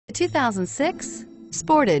2006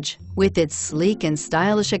 Sportage. With its sleek and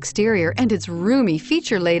stylish exterior and its roomy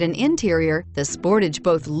feature-laden interior, the Sportage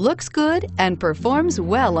both looks good and performs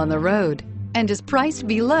well on the road and is priced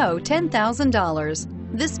below $10,000.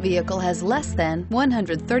 This vehicle has less than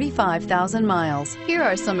 135,000 miles. Here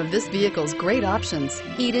are some of this vehicle's great options: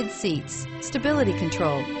 heated seats, stability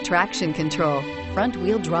control, traction control,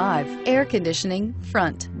 front-wheel drive, air conditioning,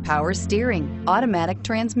 front, power steering, automatic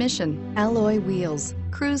transmission, alloy wheels,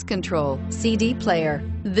 cruise control, CD player.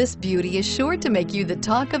 This beauty is sure to make you the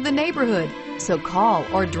talk of the neighborhood. So call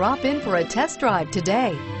or drop in for a test drive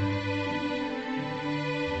today.